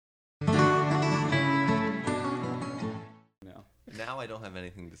Now I don't have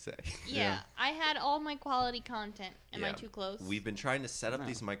anything to say. Yeah, I had all my quality content. Am I too close? We've been trying to set up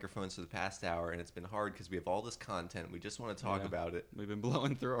these microphones for the past hour, and it's been hard because we have all this content. We just want to talk about it. We've been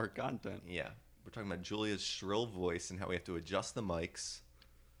blowing through our content. Yeah. We're talking about Julia's shrill voice and how we have to adjust the mics.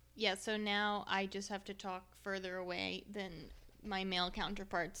 Yeah, so now I just have to talk further away than my male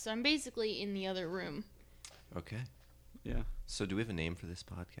counterparts. So I'm basically in the other room. Okay. Yeah. So do we have a name for this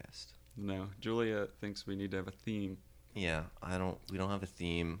podcast? No. Julia thinks we need to have a theme. Yeah, we don't have a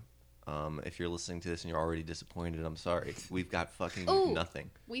theme. If you're listening to this and you're already disappointed, I'm sorry. We've got fucking nothing.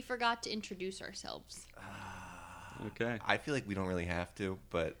 We forgot to introduce ourselves. Okay. I feel like we don't really have to,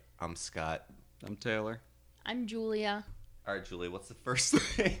 but I'm Scott. I'm Taylor. I'm Julia. All right, Julia, what's the first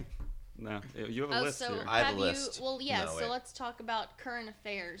thing? No, you have a list here. I have a list. Let's talk about current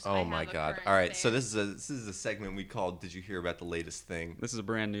affairs. Oh my God! All right, so this is a segment we called "Did you hear about the latest thing?" This is a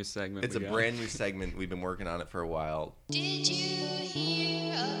brand new segment. It's a brand new segment. We've been working on it for a while. Did you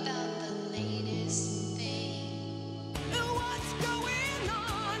hear about the latest thing? What's going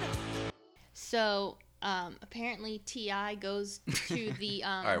on? So apparently T.I. goes to the.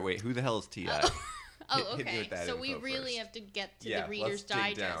 All right, wait. Who the hell is T.I.? Oh, Hit me okay. with that So we info really first. have to get to the Reader's let's dig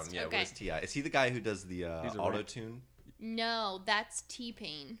Digest. down. Yeah, okay. what is T.I.? Is he the guy who does the He's a auto-tune? No, that's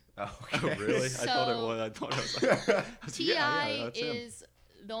T-Pain. Oh, Oh, really? I thought it was. I thought it was like... T.I. that's him. is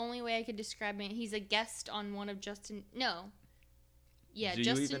the only way I could describe him. He's a guest on one of Justin... No. Yeah, Do you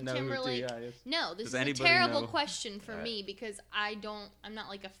Justin even know Timberlake. who T.I. is? No, this Does is a anybody terrible know? question for Alright. me because I'm not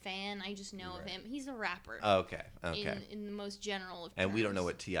like a fan. I just know of him. He's a rapper. Okay. In the most general of terms. And we don't know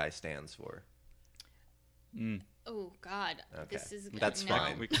what T.I. stands for. Oh God, Okay. this is That's now.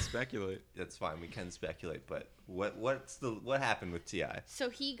 fine. We can speculate. That's fine. We can speculate, but what happened with T.I.? So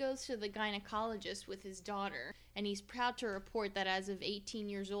he goes to the gynecologist with his daughter, and he's proud to report that as of 18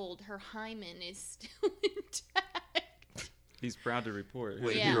 years old, her hymen is still intact. He's proud to report.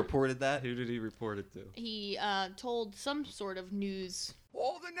 Wait, Yeah. he reported that? Who did he report it to? He told some sort of news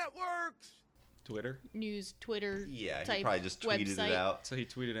All the networks! Twitter? Twitter Yeah, he type probably just tweeted website. it out. So he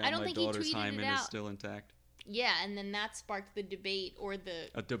tweeted I out, don't my think he daughter's tweeted it hymen is out. still intact. Yeah, and then that sparked the debate or the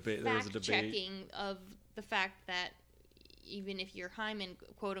A debate. There was a fact debate. checking of the fact that even if your hymen,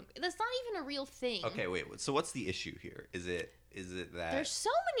 quote unquote, that's not even a real thing. Okay, wait. So what's the issue here? Is it that? There's so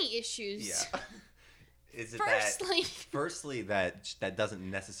many issues. Yeah. Is it Firstly, that doesn't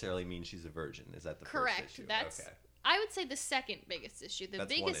necessarily mean she's a virgin? Is that the correct. first issue? That's okay. I would say the second biggest issue. The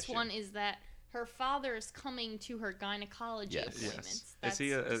That's one biggest issue. one is that her father is coming to her gynecology Yes. appointments. Is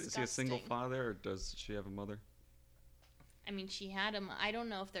he a single disgusting. father, or does she have a mother? I mean, she had him. I don't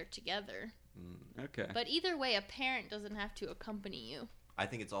know if they're together. Okay. But either way, a parent doesn't have to accompany you. I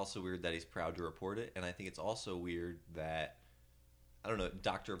think it's also weird that he's proud to report it, and I think it's also weird that I don't know,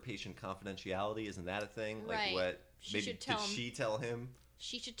 doctor-patient confidentiality, isn't that a thing? Right. Like what? She Maybe should tell did him. she tell him?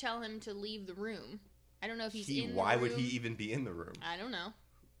 She should tell him to leave the room. I don't know if he's in the Why room. would he even be in the room? I don't know.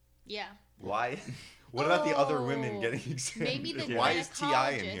 Yeah. Why? What about the other women Oh, getting examined? maybe the Why is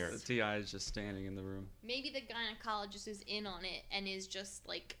T.I. in here? gynecologist- T.I. is just standing in the room. Maybe the gynecologist is in on it and is just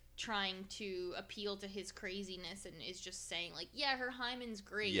like trying to appeal to his craziness and is just saying like, yeah, her hymen's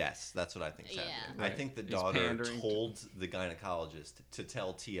great. Yes, that's what I think's Yeah. happening. I Right. think the He's daughter pandering to- told the gynecologist to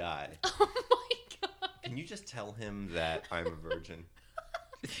tell T.I. Oh my God. Can you just tell him that I'm a virgin?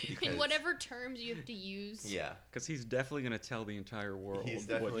 In Because- whatever terms you have to use. Yeah. Because he's definitely going to tell the entire world He's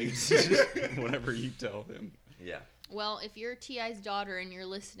what definitely- whatever you tell him. Yeah. Well, if you're T.I.'s daughter and you're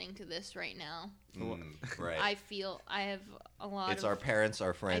listening to this right now, Right. I have a lot It's of... our parents,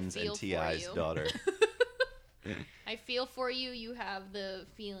 our friends, feel and for T.I.'s you. daughter. I feel for you. You have the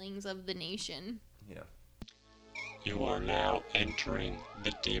feelings of the nation. Yeah. You are now entering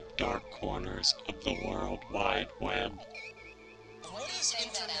the deep dark corners of the World Wide Web. What is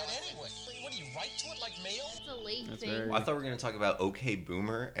internet anyway? What do you write to it like mail? It's a late That's thing. very- Well, I thought we were going to talk about OK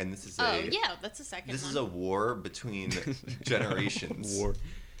Boomer, and this is Oh, yeah, that's the second This one. is a war between generations. War.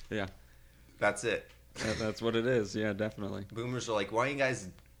 Yeah, That's it. that's what it is. Yeah, definitely. Boomers are like, why don't you guys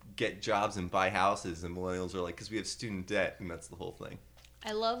get jobs and buy houses? And millennials are like, because we have student debt, and that's the whole thing.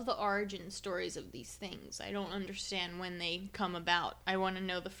 I love the origin stories of these things. I don't understand when they come about. I want to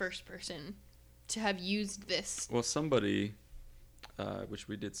know the first person to have used this. Well, somebody, which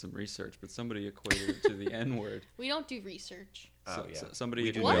we did some research, but somebody equated it to the N word. We don't do research. Oh, yeah. Somebody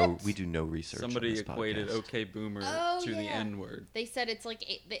we do What? we do no research. Somebody on this equated podcast. OK Boomer Oh, to the yeah. N word. They said it's like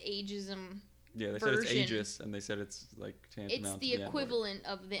the ageism. Yeah, they said it's Version. ageist, and they said it's like tantamount It's to the N-word. equivalent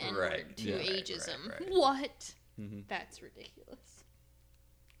of the N-word Right. to Yeah. Right, ageism. right, right. What? Mhm. That's ridiculous.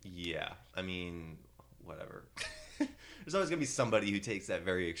 Yeah, I mean, whatever. There's always gonna be somebody who takes that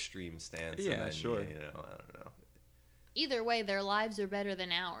very extreme stance. Yeah, and then, sure. You know, I don't know. Either way, their lives are better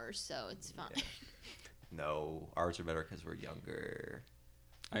than ours, so it's fine. Yeah. No, ours are better because we're younger.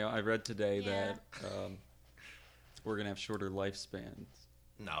 I read today Yeah. that we're gonna have shorter lifespans.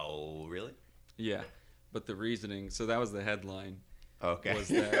 No, really? Yeah, but the reasoning. So that was the headline. Okay. Was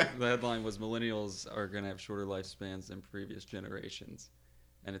that the headline was millennials are gonna have shorter lifespans than previous generations,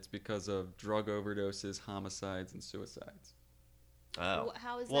 and it's because of drug overdoses, homicides, and suicides. Oh.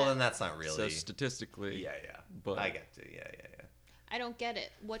 How is Well, that? then that's not really. So statistically, yeah. but I get to. Yeah. I don't get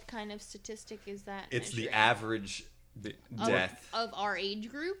it. What kind of statistic is that? It's the measuring? average the, death. of our age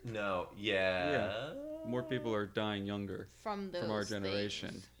group No, yeah. more people are dying younger from those from our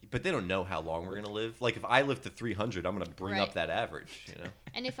generation. things. But they don't know how long we're gonna live. Like if I live to 300, I'm gonna bring up Right. that average. You know.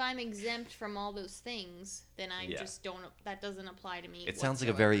 And if I'm exempt from all those things, then I Yeah. just don't. That doesn't apply to me. It sounds like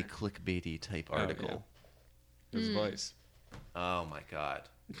a very whatsoever. clickbaity type Oh, yeah. article. It was Mm. Vice. Oh my god.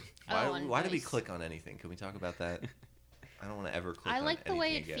 on Why do we Vice. click on anything? Can we talk about that? I don't want to ever click I on like the way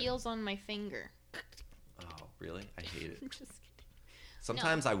it anything again. feels on my finger. Oh, really? I hate it. I'm just kidding.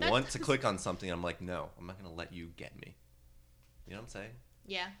 Sometimes I that want to does- click on something. I'm like, no, I'm not gonna let you get me. You know what I'm saying?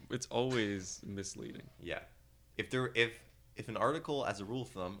 Yeah. It's always misleading. Yeah. If an article, as a rule of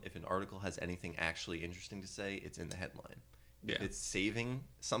thumb, if an article has anything actually interesting to say, it's in the headline. Yeah. If it's saving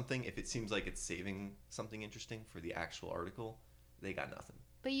something, if it seems like it's saving something interesting for the actual article, they got nothing.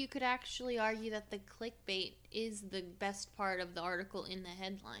 But you could actually argue that the clickbait is the best part of the article in the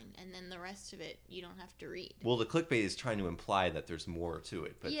headline, and then the rest of it you don't have to read. Well, the clickbait is trying to imply that there's more to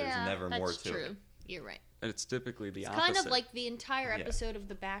it, but yeah, there's never that's more to true. it. You're right. And it's typically the It's opposite. kind of like the entire Yeah. episode of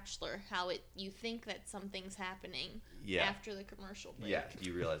The Bachelor, how you think that something's happening Yeah. after the commercial break. Yeah,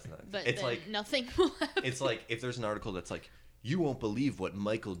 you realize that. But it's then like nothing will happen. it's like if there's an article that's like, you won't believe what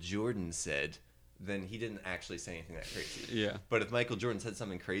Michael Jordan said, then he didn't actually say anything that crazy. Yeah. But if Michael Jordan said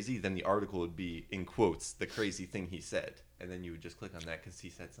something crazy, then the article would be, in quotes, the crazy thing he said. And then you would just click on that because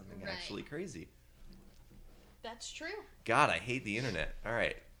he said something Right. actually crazy. That's true. God, I hate the internet. All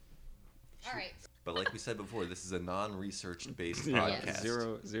right. All right. But like we said before, this is a non-research based Yeah, podcast.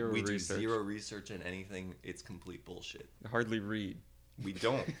 zero we do research. zero research in anything. It's complete bullshit. Hardly read. We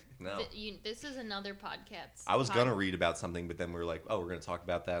don't. No. This is another podcast. I was going to read about something, but then we were like, oh, we're going to talk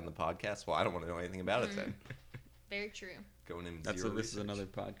about that in the podcast? Well, I don't want to know anything about it then. Very true. Going in This zero is research. another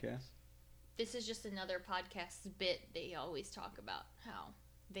podcast. This is just another podcast's bit. They always talk about how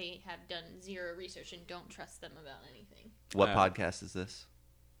they have done zero research and don't trust them about anything. What Uh, podcast is this?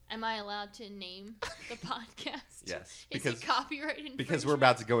 Am I allowed to name the podcast? Yes. Is it copyright infringement? Because we're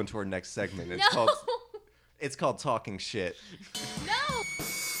about to go into our next segment. No. It's called Talking Shit. No.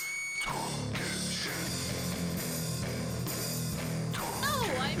 No,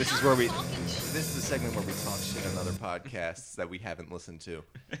 I'm This not is where we talking shit. This is the segment where we talk shit on other podcasts that we haven't listened to.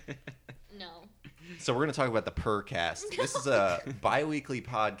 No. So we're going to talk about the Purrcast. This is a bi-weekly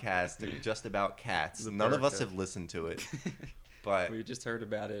podcast just about cats. The None of us Purrcast. have listened to it, but We just heard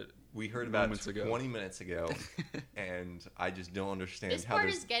about it. we heard about moments it ago. 20 minutes ago, and I just don't understand This how part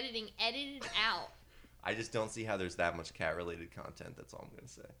there's. is getting edited out. I just don't see how there's that much cat-related content. That's all I'm going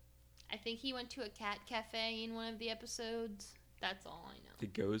to say. I think he went to a cat cafe in one of the episodes. That's all I know. He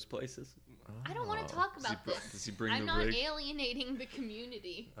goes places. I don't want Oh. to talk Does he about br- this. does he bring I'm the not rig? alienating the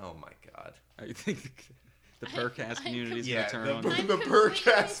community. Oh my god. I think the I'm- Purrcast I'm community is Yeah, going to turn the, on. the, I'm the completely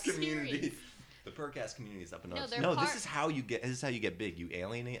Purrcast serious. community. The Purrcast community is up and No, up. they're No, part- this is how you get. This is how you get big. You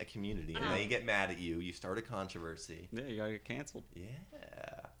alienate a community, and Oh. they get mad at you. You start a controversy. Yeah, you gotta get canceled. Yeah. Oh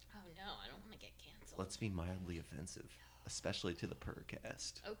no, I don't want to get canceled. Let's be mildly offensive, especially to the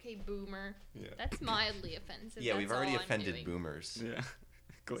Purrcast. Okay, boomer. Yeah. That's mildly offensive. Yeah, That's we've already all I'm offended doing. boomers. Yeah,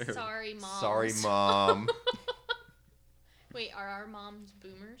 clearly. Sorry, mom. Sorry, mom. Wait, are our moms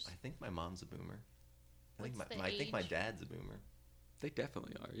boomers? I think my mom's a boomer. I think What's the I think my age? dad's a boomer. They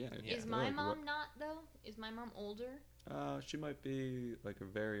definitely are. Yeah. Yeah. Is they're my like, mom not though? Is my mom older? She might be like a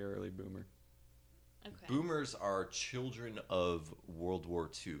very early boomer. Okay. Boomers are children of World War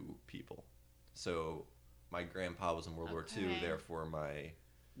II people. So my grandpa was in World War II, Okay. therefore my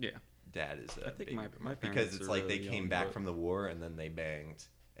Yeah. dad is a I think baby my boomer. parents Because it's are like they really came young, back but- from the war and then they banged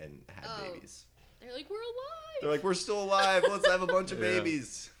and had Oh. babies. They're like, we're alive. They're like, we're still alive. Let's have a bunch of Yeah.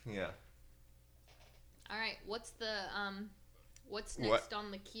 babies. Yeah. All right. What's What? next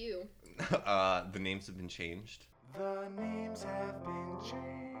on the queue? The names have been changed. The names have been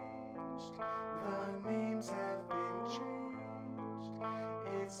changed. The names have been changed.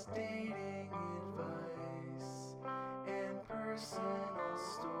 It's dating advice and personal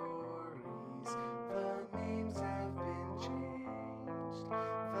stories. The names have been changed.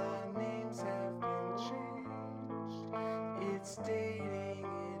 The names have been changed. It's dating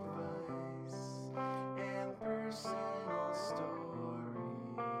advice and personal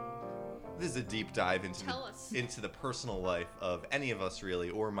This is a deep dive into Tell us. into the personal life of any of us,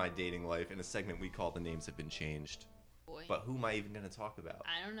 really, or my dating life in a segment we call The Names Have Been Changed. Boy. But who am I even going to talk about?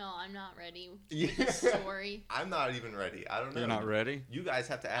 I don't know. I'm not ready Yeah. for this story. I'm not even ready. I don't know. You're not ready? You guys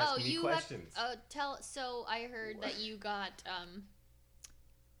have to ask me questions. So I heard that you got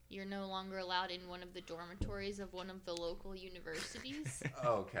you're no longer allowed in one of the dormitories of one of the local universities.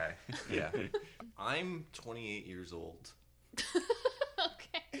 Okay. Yeah. I'm 28 years old.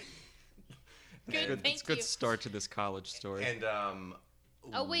 Okay. Good, And- thank It's a good you. start to this college story. And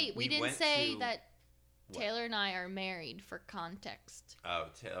Oh wait, we didn't went say to- that What? Taylor and I are married for context, Oh,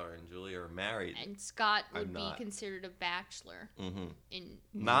 Taylor and Julia are married. and Scott would I'm be not. considered a bachelor Mm-hmm. in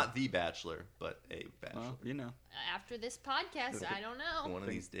Not the Bachelor, but a Bachelor. Well, you know, after this podcast. I don't know. One of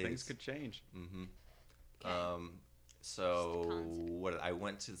these days. things could change. Mm-hmm. Okay. So concept. I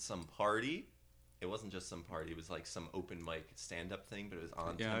went to some party. It wasn't just some party. It was like some open mic stand-up thing, but it was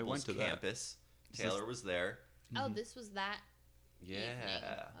on Yeah, I Temple's went to that. campus. Is Taylor was there. Oh, this was that Yeah. evening.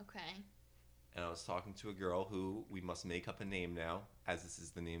 Okay. And I was talking to a girl who we must make up a name now, as this is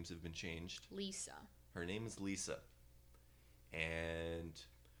the names have been changed. Lisa. Her name is Lisa. And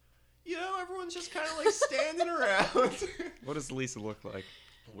everyone's just kind of like standing around. What does Lisa look like?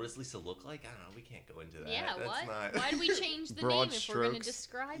 What does Lisa look like? I don't know. We can't go into that. Yeah, That's what? Not... Why did we change the Broad name if we're going to strokes.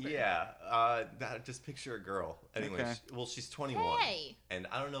 describe her? Yeah, just picture a girl. Anyway, Okay. she's 21. Hey! And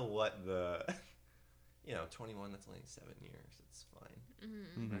I don't know what the, 21, that's only 7 years. It's fine,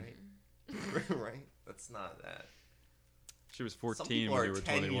 Mm. right? Right? That's not that. She was Some 14 people when are you were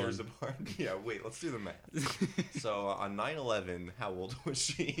 10 21. years apart. Yeah, wait, let's do the math. So on 9/11, how old was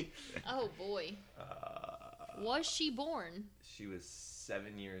she? Oh, boy. Was she born? She was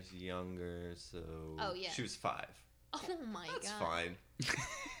 7 years younger, so... Oh, yeah. She was 5. Oh, my That's God. fine. Does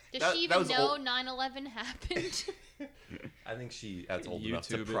That- she that even was know old. 9/11 happened? I think that's old enough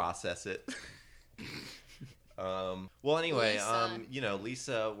to YouTube it. process it. Well, anyway, Lisa.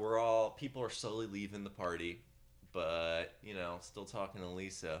 Lisa, people are slowly leaving the party, but, still talking to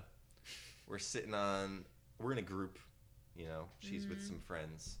Lisa. We're in a group, she's with some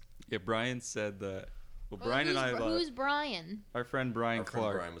friends. Yeah, Brian said that. Well, Well, Brian and I who's Brian? our friend Brian Our friend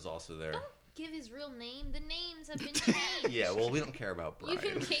Clark. Brian was also there. Don't give his real name. The names have been changed. Yeah, well, we don't care about You Brian.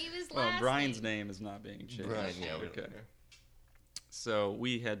 can gave his Well, last Brian's name. name is not being changed. Brian, yeah, we don't Okay. care. So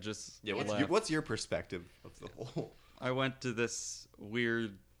we had just Yeah, left. what's your perspective of the whole? I went to this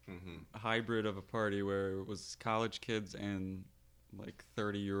weird Mm-hmm. hybrid of a party where it was college kids and like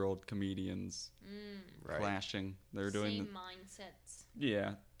 30-year-old comedians Right. clashing. They were doing Same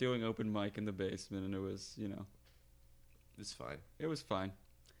mindsets. doing open mic in the basement, and it was It's fine. it was fine.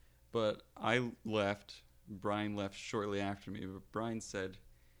 But I left. Brian left shortly after me. But Brian said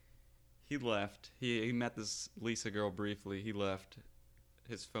he left. He met this Lisa girl briefly. He left.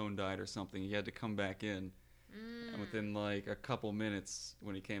 His phone died or something. He had to come back in. And within like a couple minutes,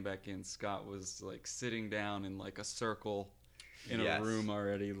 when he came back in, Scott was like sitting down in like a circle in Yes. a room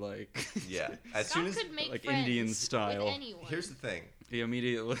already, like Yeah. As Scott soon as could make like friends Indian style. With anyone. here's the thing, he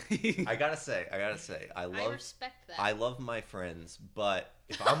immediately. I gotta say, I I love respect that. I love my friends, but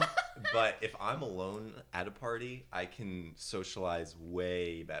if I'm alone at a party, I can socialize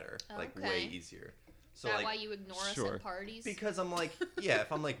way better, like way Okay. easier. Is So that like why you ignore us Sure. at parties? because I'm like, yeah,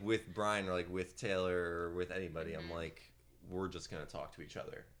 if I'm like with Brian or like with Taylor or with anybody, Mm-hmm. I'm like, we're just gonna talk to each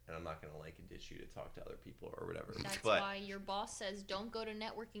other, and I'm not gonna like ditch you to talk to other people or whatever. That's but why your boss says don't go to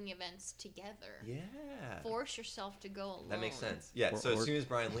networking events together. yeah, Force yourself to go alone. that makes sense. Yeah. Or- So or- as soon as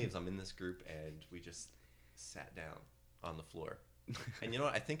Brian leaves, I'm in this group, and we just sat down on the floor. And you know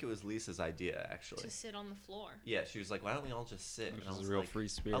what? I think it was Lisa's idea, actually. To sit on the floor. Yeah, she was like, "Why don't we all just sit?" Which And I is was a real like, free I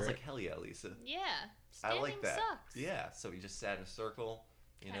spirit. was like, "Hell yeah, Lisa! Yeah. I Standing like that." sucks. Yeah. So we just sat in a circle,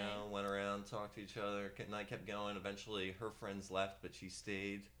 Okay. went around, talked to each other, and I kept going. Eventually, her friends left, but she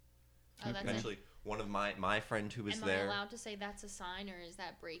stayed. Oh, that's Eventually, one of my friend who was Am there. I allowed to say that's a sign, or is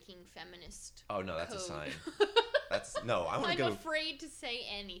that breaking feminist? Oh no, that's a code? sign. No. I want to I'm go. afraid to say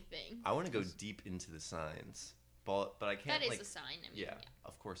anything. I want to go deep into the signs, but I can't. That is like, a sign. I mean, yeah,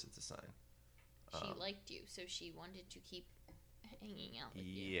 of course it's a sign. She liked you, so she wanted to keep hanging out with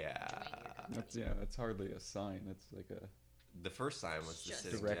you. Yeah. That's that's hardly a sign. That's like a The first sign was the Just-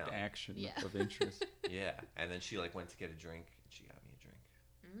 sitting direct down. action Yeah. of interest. Yeah, and then she like went to get a drink, and she got me a drink.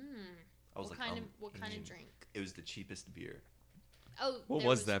 I was What like, kind of what kind of in. drink? It was the cheapest beer. Oh, What there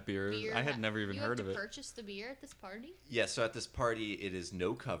was that beer? I had never even you heard have of to it. Purchase the beer at this party? Yeah, so at this party, it is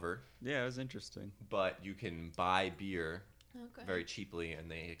no cover, Yeah, it was interesting. but you can buy beer Okay. very cheaply, and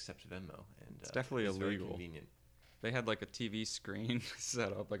they accept Venmo. And It's definitely it's very illegal. convenient. They had like a TV screen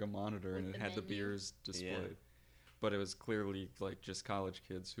set up, like a monitor, With and it the had the menu? beers displayed. but it was clearly like just college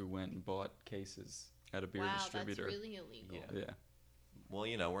kids who went and bought cases at a beer Wow, distributor. that's really illegal. Yeah. Yeah. Well,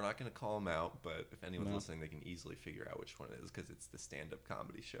 we're not going to call them out, but if anyone's No. listening, they can easily figure out which one it is because it's the stand-up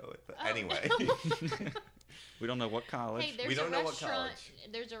comedy show. Oh. Anyway. We don't know what college. Hey, there's We don't a know what restaurant. college.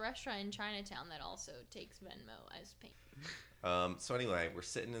 There's a restaurant in Chinatown that also takes Venmo as payment. So anyway, we're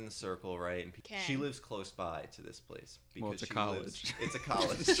sitting in the circle, right? And Okay. she lives close by to this place because Well, it's a she college. lives. It's a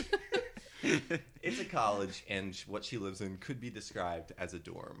college. It's a college, and what she lives in could be described as a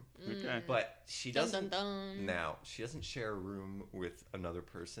dorm. Okay. But she Dun, doesn't. dun, dun. Now she doesn't share a room with another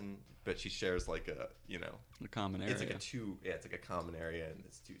person, but she shares like a A common area. it's like it's like a common area, and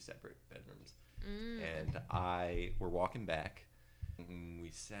it's 2 separate bedrooms. Mm. And we're walking back, and we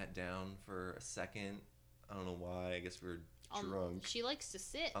sat down for a second. I don't know why. I guess we were drunk She likes to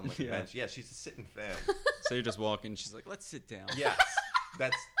sit. on like a Yeah. bench. Yeah, she's a sitting fan. So you're just walking. She's like, "Let's sit down." Yes,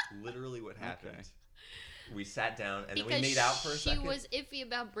 that's literally what happened. Okay. We sat down, and because then we made out for a second. She was iffy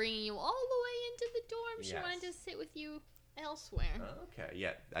about bringing you all the way into the dorm. She Yes. wanted to sit with you elsewhere. Okay,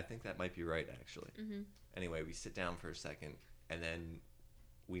 yeah, I think that might be right, actually. Mm-hmm. Anyway, we sit down for a second, and then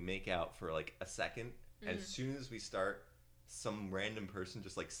we make out for like a second. And as soon as we start, some random person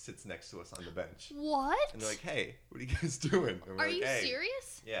just like sits next to us on the bench. What? And they're like, "Hey, what are you guys doing?" And we're Are like, you "Hey."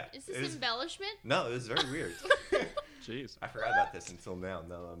 serious? Yeah. Is it this was- embellishment? No, it was very weird. Jeez. I forgot about this until now.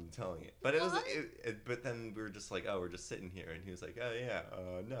 Now I'm telling it. But it was. What? But then we were just like, "Oh, we're just sitting here," and he was like, "Oh yeah,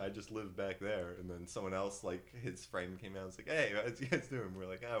 no, I just live back there." And then someone else, like his friend, came out and was like, "Hey, what you guys doing?" We're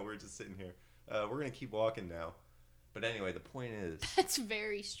like, "Oh, we're just sitting here. We're gonna keep walking now." But anyway, the point is, That's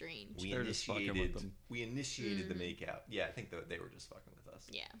very strange. we They're just fucking with initiated. them. We initiated the makeout. Yeah, I think that they were just fucking with us.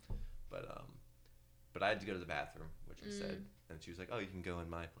 Yeah. But I had to go to the bathroom, which I said, and she was like, "Oh, you can go in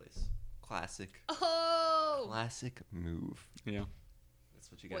my place." Classic. Oh. Classic move. Yeah.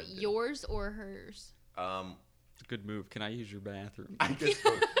 That's what you got. What, yours or hers? Good move. Can I use your bathroom? I guess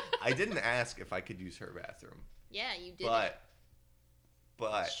both. I didn't ask if I could use her bathroom, Yeah, you did. but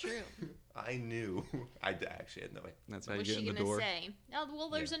It's true. I knew. Actually had no idea. That's how What's you get she in the gonna door. say? Oh, well,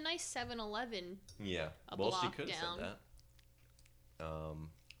 there's Yeah. a nice 7-Eleven. Yeah. A Well, she block could have down. said that.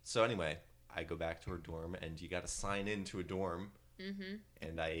 So anyway, I go back to her dorm, and you got to sign into a dorm,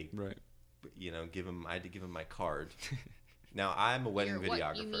 and I, Right. give him. I had to give him my card. Now I'm a wedding Your, videographer.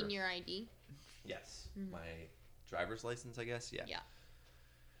 what, you mean your ID? Yes, my driver's license, I guess. Yeah. Yeah.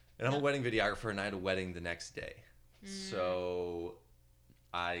 And I'm a wedding videographer, and I had a wedding the next day. So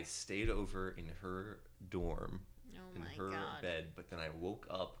I stayed over in her dorm, Oh in my her god. bed, but then I woke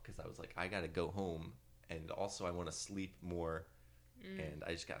up because I was like, I gotta go home, and also I want to sleep more, and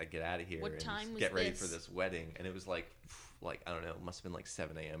I just gotta get out of here What and time just was get ready this? for this wedding. And it was like I don't know, it must have been like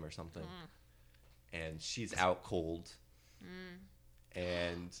 7 a.m. or something. And she's out cold,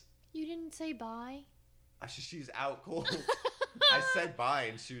 and You didn't say bye? she's out cold. I said bye,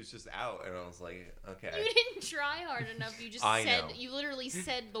 and she was just out, and I was like, okay. You didn't try hard enough. You just I said, know. you literally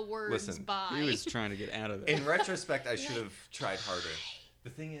said the words Listen, bye. He was trying to get out of there. In retrospect, I should have tried harder. The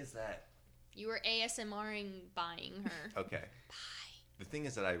thing is that You were ASMRing buying her. okay. The thing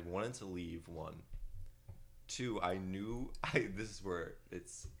is that I wanted to leave. 1, 2. I knew this is where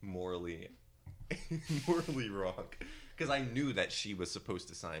it's morally wrong, because I knew that she was supposed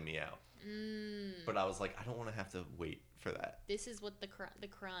to sign me out, but I was like, I don't want to have to wait for that. This is what the crime.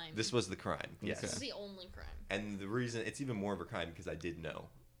 This was the crime. Yes. This is the only crime. And the reason it's even more of a crime because I did know.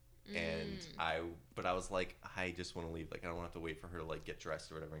 And but I was like, I just want to leave. Like, I don't want to have to wait for her to like get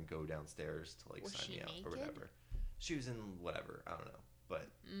dressed or whatever and go downstairs to like Was sign she me out or naked? whatever. She was in whatever, I don't know, but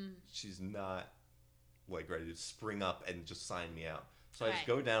she's not like ready to spring up and just sign me out. So I just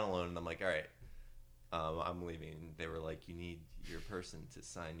Right. go down alone, and I'm like, all right, I'm leaving. And they were like, you need your person to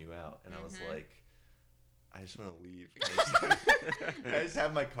sign you out, and I was like, I just want to leave. Can I just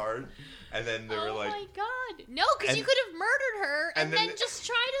have my card? And then they were Oh like, my god. No, because And- you could have murdered her and, and then, then- just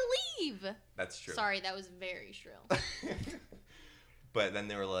try to leave. that's true. Sorry, that was very shrill. But then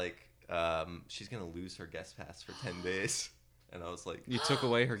they were like, she's going to lose her guest pass for 10 days. And I was like, You took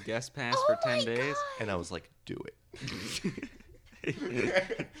away her guest pass Oh for my 10 days? God. and I was like, do it.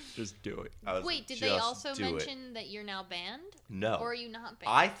 Just do it. I was Wait, like, did they "Just also do it." mention that you're now banned? No. Or are you not banned?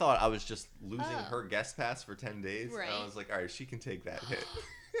 I thought I was just losing Oh. her guest pass for 10 days. And Right. I was like, all right, she can take that hit.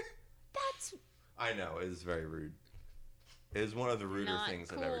 That's I know, it was very rude. It was one of the ruder Not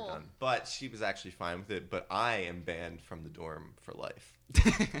things I've ever cool. done. But she was actually fine with it. But I am banned from the dorm for life,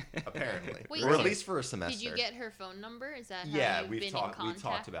 apparently. Wait, or at so least for a semester. Did you get her phone number? Is that how Yeah, you've we been talked. in We contact?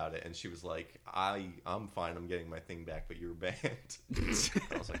 talked about it, and she was like, "I'm fine. I'm getting my thing back, but you're banned."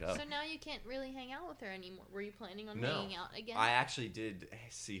 I was like, "Oh." So now you can't really hang out with her anymore. Were you planning on No. hanging out again? I actually did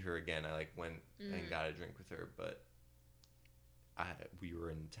see her again. I like went and got a drink with her, but we were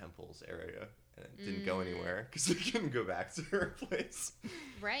in Temple's area and it didn't go anywhere because we couldn't go back to her place.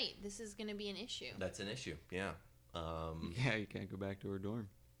 Right. This is going to be an issue. That's an issue. Yeah. Yeah, you can't go back to her dorm.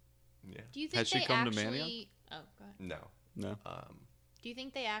 Yeah. Do you think Has she they come to actually... Oh, go ahead. No. No. Do you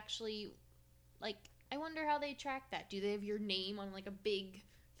think they actually... Like, I wonder how they track that. Do they have your name on, like, a big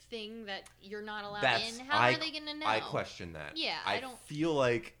thing that you're not allowed in? How are they going to know? I question that. Yeah, I I don't... feel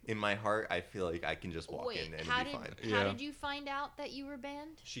like in my heart, I feel like I can just walk in and how be did, fine. How Yeah. did you find out that you were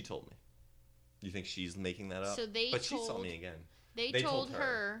banned? She told me. You think she's making that up? So they but she saw told- me again. They told told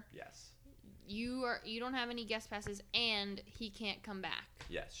her Yes. you don't have any guest passes and he can't come back.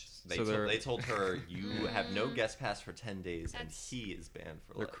 Yes. So they're- They told her you have no guest pass for 10 days and That's- he is banned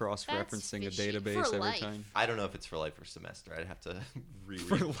for They're life. cross-referencing a That's fishy. database For every life. time. I don't know if it's for life or semester. I'd have to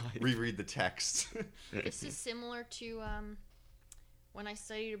For life. reread the text. This is similar to when I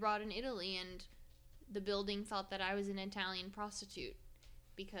studied abroad in Italy and the building thought that I was an Italian prostitute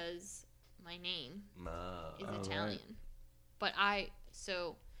because my name is right. Italian. But I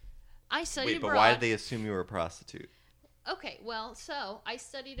studied Wait, abroad. but why did they assume you were a prostitute? Okay, well, so I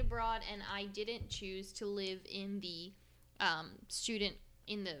studied abroad and I didn't choose to live in the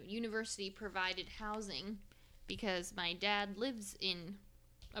university provided housing because my dad lives in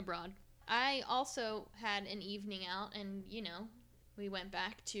abroad. I also had an evening out and, we went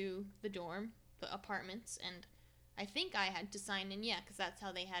back to the dorm, the apartments, and I think I had to sign in, because that's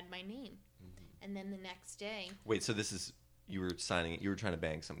how they had my name. Mm-hmm. And then the next day... Wait, so this is you were trying to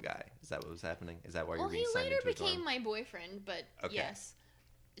bang some guy. Is that what was happening? Is that why you Well, were being he signed later into a became dorm? my boyfriend, but Okay. yes.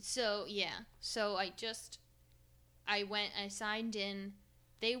 So, yeah. So I signed in.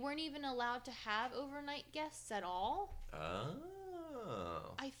 They weren't even allowed to have overnight guests at all,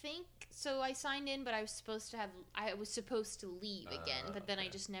 Oh. I think. So I signed in, but I was supposed to leave again, but then I okay.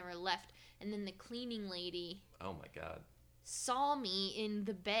 just never left. And then the cleaning lady Oh my god. saw me in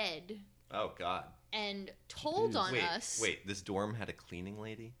the bed Oh god. and told on wait, us. Wait, this dorm had a cleaning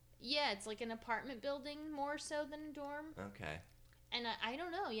lady? Yeah, it's like an apartment building more so than a dorm. Okay. And I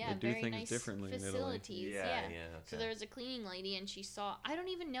don't know, yeah, They do very things nice differently in Italy. facilities. Yeah, Yeah, yeah, So okay. there was a cleaning lady, and she saw. I don't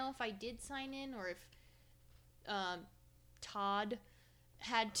even know if I did sign in or if Todd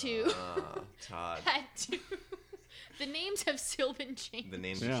had to. Todd. had to. The names have still been changed. The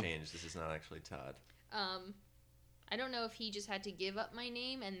names Yeah. have changed. This is not actually Todd. I don't know if he just had to give up my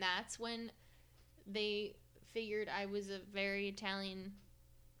name, and that's when they figured I was a very Italian.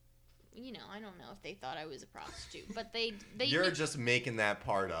 I don't know if they thought I was a prostitute, but they You're knew, just making that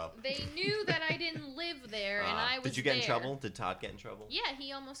part up. they knew that I didn't live there, and I was Did you get in there. trouble? Did Todd get in trouble? Yeah,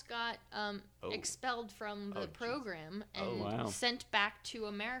 he almost got expelled from the Oh, jeez. program Oh, and wow. sent back to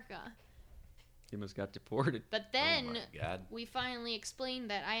America. He must got deported. But Oh then my god. we finally explained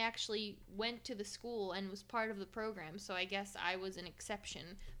that I actually went to the school and was part of the program, so I guess I was an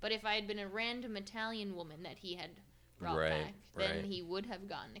exception. But if I had been a random Italian woman that he had brought Right, back, then right. he would have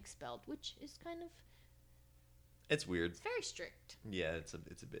gotten expelled, which is kind of It's weird. it's very strict. Yeah, it's a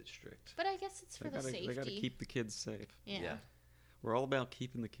bit strict. But I guess it's for the safety. They gotta keep the kids safe. yeah. We're all about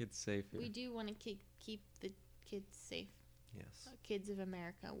keeping the kids safe here. We do want to keep the kids safe. Yes. Kids of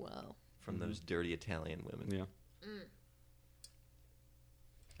America. Whoa. From those dirty Italian women. Yeah.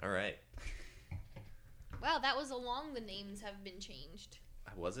 All right. Wow, that was along the names have been changed.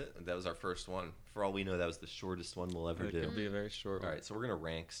 Was it? That was our first one. For all we know, that was the shortest one we'll ever It do. could be a very short All one. right, so we're gonna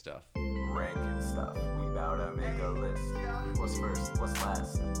rank stuff. Ranking stuff, we bout to make a list. What's first, what's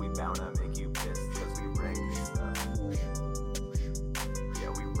last? We bound to make you pissed, cause we ranking stuff.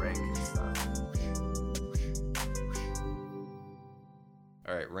 Yeah, we ranking stuff.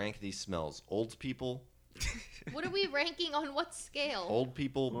 All right, rank these smells. Old people, What are we ranking on what scale? old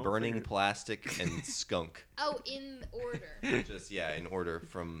people, Well, burning figure- plastic, and skunk. Oh, in order. Just in order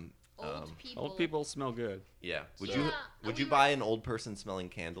from. Old people. Old people smell good. Yeah. Would Yeah, you would we you were- buy an old person smelling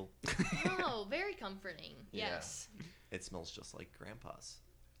candle? Oh, very comforting. Yeah. Yes. It smells just like grandpa's.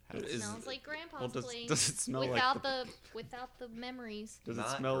 It Is- smells like Grandpa's well, does place. it smell without like without the memories. Does it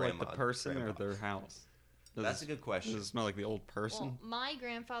Not smell like the grandma, person grandpa. or their house? Does That's it, a good question. Does it smell like the old person? Well, my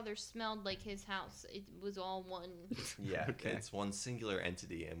grandfather smelled like his house. It was all one. Yeah, Okay. it's one singular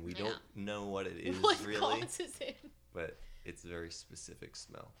entity, and we Yeah. don't know what it is what really, causes it? but it's a very specific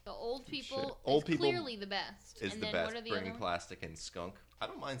smell. The old people Shit. is Old people clearly the best. Is and the then best. what are the Burning other ones? plastic and skunk. I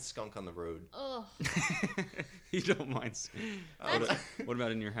don't mind skunk on the road. Ugh. You don't mind. I don't, What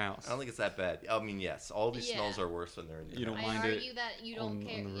about in your house? I don't think it's that bad. I mean, yes, all these Yeah. smells are worse when they're in your You don't house. I mind it argue that you don't on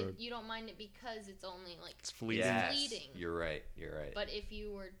care. the road. You don't mind it because it's only like. It's fleeting. Yes, fleeting. you're right. You're right. But if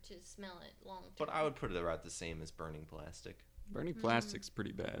you were to smell it long term, But I would put it about the same as burning plastic. Burning plastic's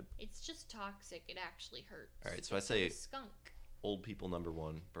pretty bad. it's just toxic. It actually hurts. All right, so I It's say- like a skunk. Old people number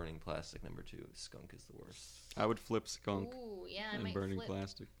 1, burning plastic number 2, skunk is the worst. I would flip skunk Ooh, yeah, I and might burning flip.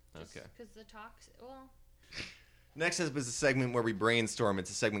 plastic. Okay. Because the toxic. Well, Next up is a segment where we brainstorm. It's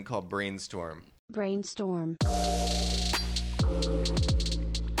a segment called Brainstorm. Brainstorm.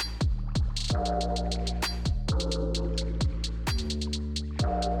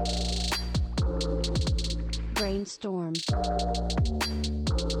 Brainstorm.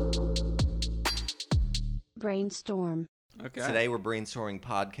 Brainstorm. Okay. Today we're brainstorming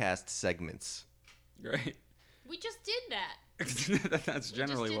podcast segments. Great. we just did that. That's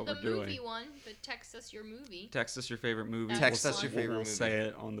generally we just what did we're the doing. movie one, but text us your movie. Text us your favorite movie. Text us your favorite We'll movie. say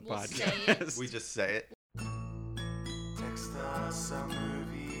it on the We'll say podcast. it. We just say it. Text us a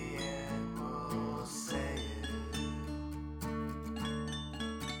movie and we'll say it.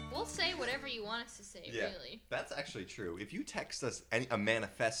 We'll say whatever you want us to say, really. That's actually true. If you text us a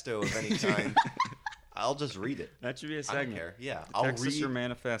manifesto of any kind, I'll just read it. That should be a I segment. don't care. Yeah, I'll Text read us your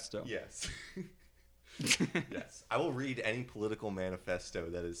manifesto. Yes. Yes. I will read any political manifesto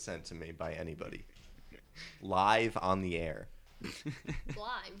that is sent to me by anybody. Live on the air.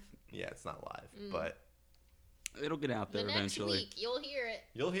 Live. Yeah, it's not live, but It'll get out there The next eventually. week, you'll hear it.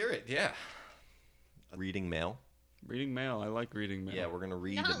 you'll hear it, yeah. Reading mail. Reading mail. I like reading mail. Yeah, we're going to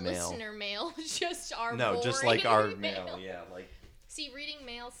read Not mail. listener mail, just our No, just like our boring mail. Yeah, like See, reading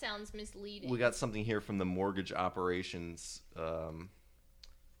mail sounds misleading. we got something here from the mortgage operations.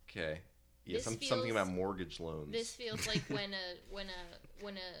 Okay. Yeah, This something feels- about mortgage loans. This feels like when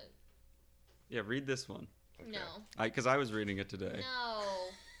a Yeah, read this one. Okay. no Because I was reading it today. no.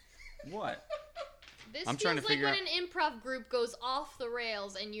 What? This I'm feels trying to like figure when out- an improv group goes off the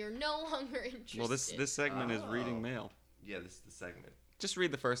rails and you're no longer interested. Well, this segment is Oh. reading mail. Yeah, this is the segment. Just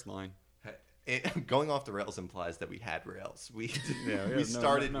read the first line. Going off the rails implies that we had rails. We Yeah, we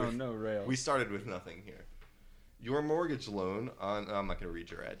started no with, rails. we started with nothing here. Your mortgage loan on I'm not going to read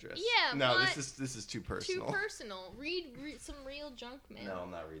your address. Yeah, No, but- this is too too personal. personal. Read some real junk mail. No,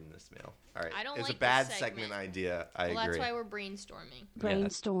 I'm not reading this mail. All right. I don't it's like a bad this segment segment. idea. I Well, agree. that's why we're brainstorming.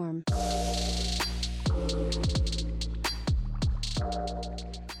 Brainstorm.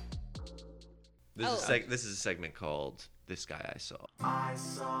 This is a segment called This Guy I Saw. I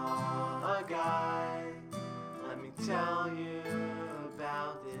saw a guy. Let me tell you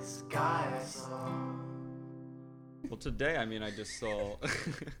about this guy I saw. Well, today, I just saw.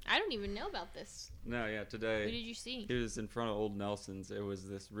 I don't even know about this. No, yeah, Who today. did you see? It was in front of Old Nelson's. It was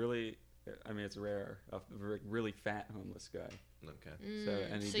this really, it's rare, a really fat homeless guy. Okay. So,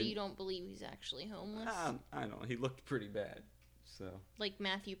 and he So you didn't- don't believe he's actually homeless? I don't know. He looked pretty bad. So, Like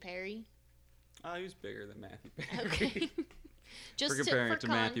Matthew Perry? he was bigger than Matthew Perry. Okay. Just For comparing for it to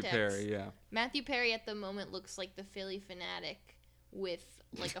Matthew context, Perry, yeah. Matthew Perry at the moment looks like the Philly Fanatic with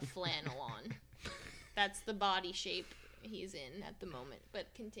like a flannel on. That's the body shape he's in at the moment.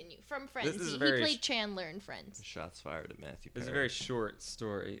 But continue. From Friends. This is He very played Chandler in Friends. Shots fired at Matthew Perry. It's a very short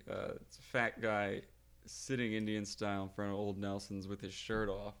story. It's a fat guy sitting Indian style in front of Old Nelson's with his shirt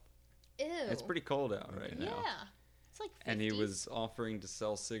off. Ew. It's pretty cold out right Yeah. now. It's like 50s. And he was offering to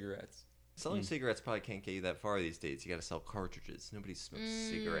sell cigarettes. Selling cigarettes probably can't get you that far these days. You got to sell cartridges. Nobody smokes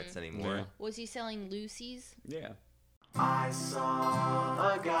cigarettes anymore. Yeah. Was he selling Lucy's? Yeah. I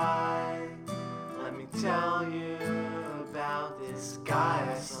saw a guy. Let me tell you about this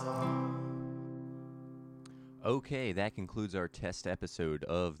guy I saw. Okay, that concludes our test episode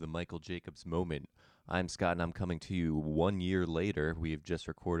of the Michael Jacobs Moment. I'm Scott, and I'm coming to you 1 year later. We've just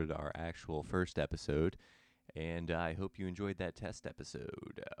recorded our actual first episode, and I hope you enjoyed that test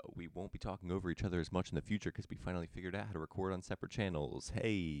episode. We won't be talking over each other as much in the future because we finally figured out how to record on separate channels.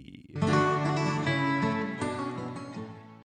 Hey!